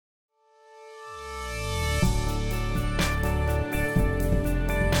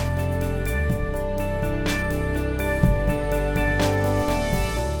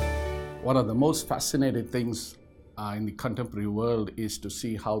One of the most fascinating things in the contemporary world is to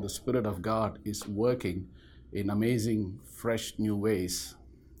see how the Spirit of God is working in amazing, fresh, new ways.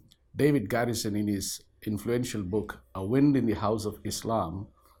 David Garrison, in his influential book, A Wind in the House of Islam,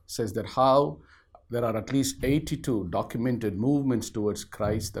 says that how there are at least 82 documented movements towards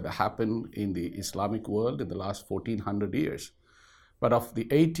Christ that have happened in the Islamic world in the last 1400 years. But of the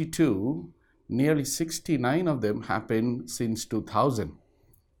 82, nearly 69 of them happened since 2000.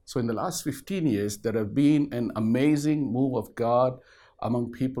 So in the last 15 years, there have been an amazing move of God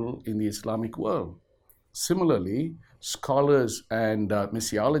among people in the Islamic world. Similarly, scholars and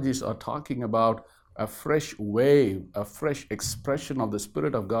missiologists are talking about a fresh wave, a fresh expression of the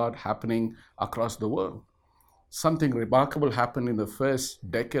Spirit of God happening across the world. Something remarkable happened in the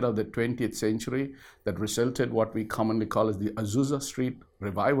first decade of the 20th century that resulted what we commonly call as the Azusa Street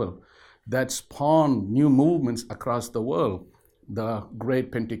Revival that spawned new movements across the world. The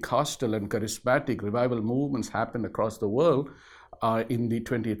great Pentecostal and charismatic revival movements happened across the world in the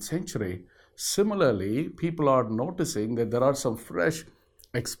 20th century. Similarly, people are noticing that there are some fresh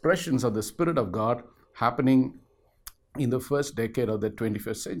expressions of the Spirit of God happening in the first decade of the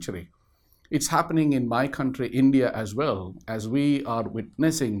 21st century. It's happening in my country, India, as well, as we are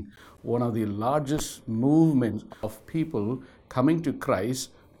witnessing one of the largest movements of people coming to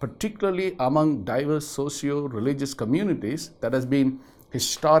Christ, particularly among diverse socio-religious communities that has been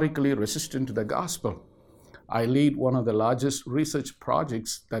historically resistant to the gospel. I lead one of the largest research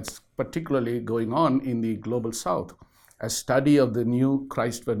projects that's particularly going on in the global south, a study of the new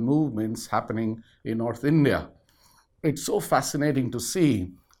Christ-led movements happening in North India. It's so fascinating to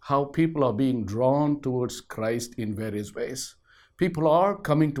see how people are being drawn towards Christ in various ways. People are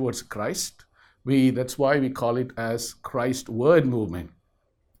coming towards Christ. That's why we call it as Christ Word movement.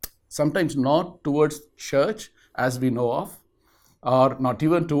 Sometimes not towards church as we know of, or not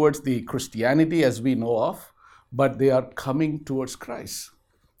even towards the Christianity as we know of, but they are coming towards Christ.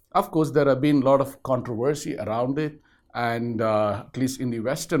 Of course, there have been a lot of controversy around it, and at least in the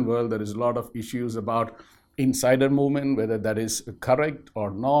Western world, there is a lot of issues about insider movement, whether that is correct or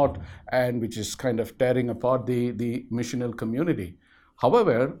not, and which is kind of tearing apart the missional community.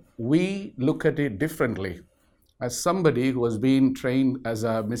 However, we look at it differently. As somebody who has been trained as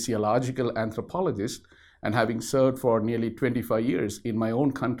a missiological anthropologist and having served for nearly 25 years in my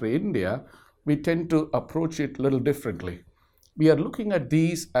own country, India, we tend to approach it a little differently. We are looking at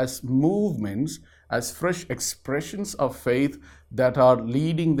these as movements, as fresh expressions of faith that are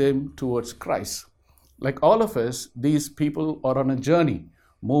leading them towards Christ. Like all of us, these people are on a journey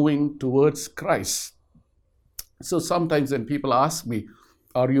moving towards Christ. So sometimes when people ask me,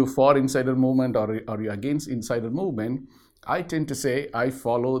 are you for insider movement or are you against insider movement? I tend to say I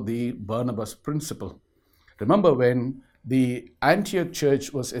follow the Barnabas principle. Remember when the Antioch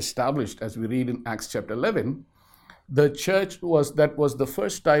church was established, as we read in Acts chapter 11, the church was the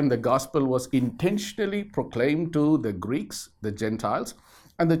first time the gospel was intentionally proclaimed to the Greeks, the Gentiles,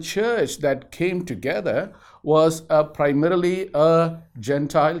 and the church that came together was primarily a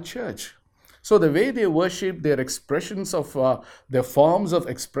Gentile church. So the way they worship, their expressions of their forms of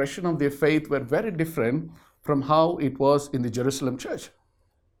expression of their faith were very different from how it was in the Jerusalem church.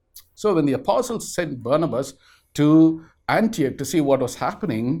 So when the apostles sent Barnabas to Antioch to see what was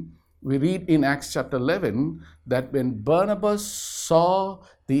happening, we read in Acts chapter 11 that when Barnabas saw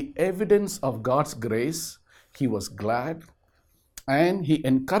the evidence of God's grace, he was glad and he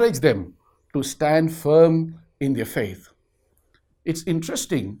encouraged them to stand firm in their faith. It's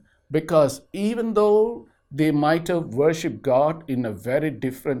interesting because even though they might have worshipped God in a very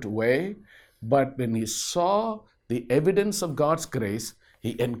different way, but when he saw the evidence of God's grace,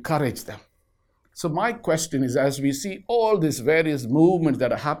 he encouraged them. So my question is, as we see all these various movements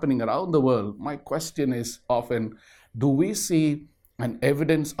that are happening around the world, my question is often, do we see an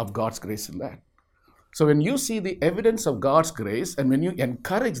evidence of God's grace in that? So when you see the evidence of God's grace and when you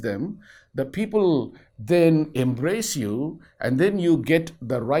encourage them, the people then embrace you and then you get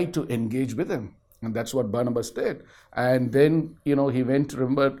the right to engage with them. And that's what Barnabas did. And then, he went,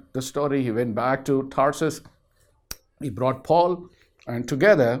 remember the story, he went back to Tarsus, he brought Paul, and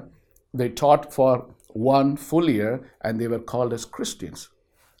together they taught for 1 full year and they were called as Christians.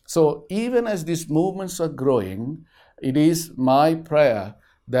 So even as these movements are growing, it is my prayer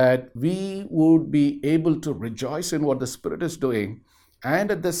that we would be able to rejoice in what the Spirit is doing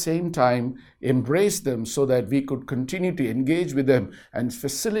and at the same time embrace them so that we could continue to engage with them and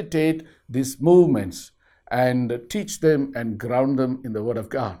facilitate these movements and teach them and ground them in the Word of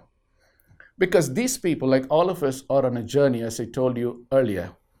God. Because these people, like all of us, are on a journey, as I told you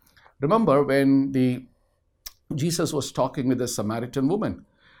earlier. Remember when Jesus was talking with the Samaritan woman,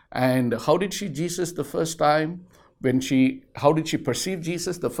 And how did she Jesus the first time? How did she perceive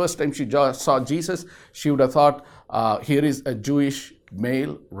Jesus? The first time she saw Jesus, she would have thought, here is a Jewish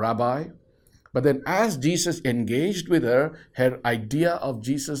male rabbi. But then as Jesus engaged with her, her idea of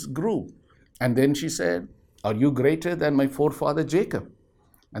Jesus grew. And then she said, are you greater than my forefather Jacob?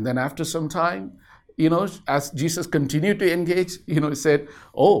 And then after some time, as Jesus continued to engage, he said,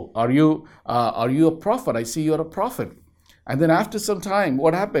 oh, are you a prophet? I see you're a prophet. And then after some time,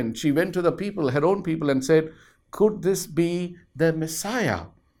 what happened? She went to the people, her own people, and said, could this be the Messiah?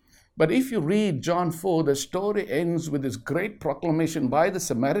 But if you read John 4, the story ends with this great proclamation by the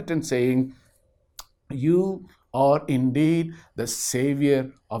Samaritan saying, you are indeed the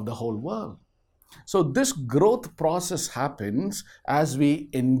Savior of the whole world. So this growth process happens as we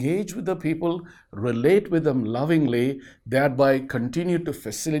engage with the people, relate with them lovingly, thereby continue to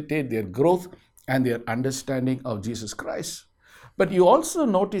facilitate their growth and their understanding of Jesus Christ. But you also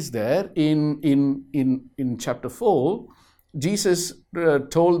notice there in chapter 4, Jesus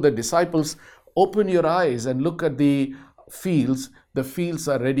told the disciples, open your eyes and look at the fields. The fields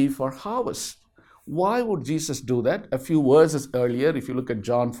are ready for harvest. Why would Jesus do that? A few verses earlier, if you look at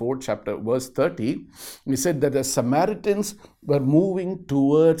John 4, verse 30, he said that the Samaritans were moving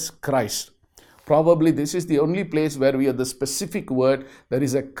towards Christ. Probably this is the only place where we have the specific word. There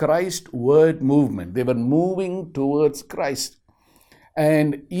is a Christ word movement. They were moving towards Christ.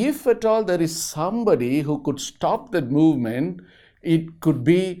 And if at all there is somebody who could stop that movement, it could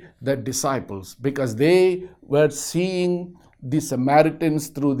be the disciples, because they were seeing the Samaritans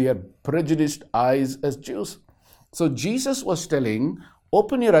through their prejudiced eyes as Jews. So Jesus was telling,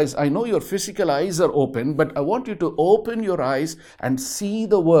 open your eyes. I know your physical eyes are open, but I want you to open your eyes and see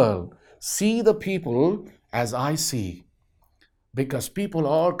the world, see the people as I see. Because people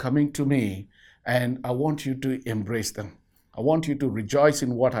are coming to me and I want you to embrace them. I want you to rejoice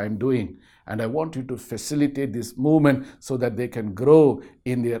in what I'm doing. And I want you to facilitate this movement so that they can grow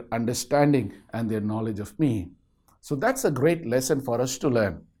in their understanding and their knowledge of me. So that's a great lesson for us to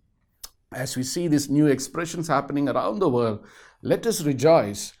learn. As we see these new expressions happening around the world, let us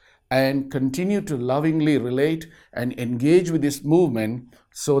rejoice and continue to lovingly relate and engage with this movement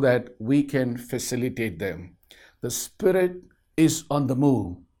so that we can facilitate them. The Spirit is on the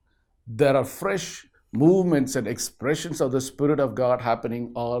move. There are fresh movements and expressions of the Spirit of God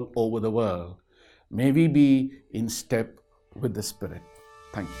happening all over the world. May we be in step with the Spirit.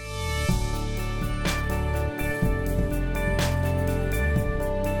 Thank you.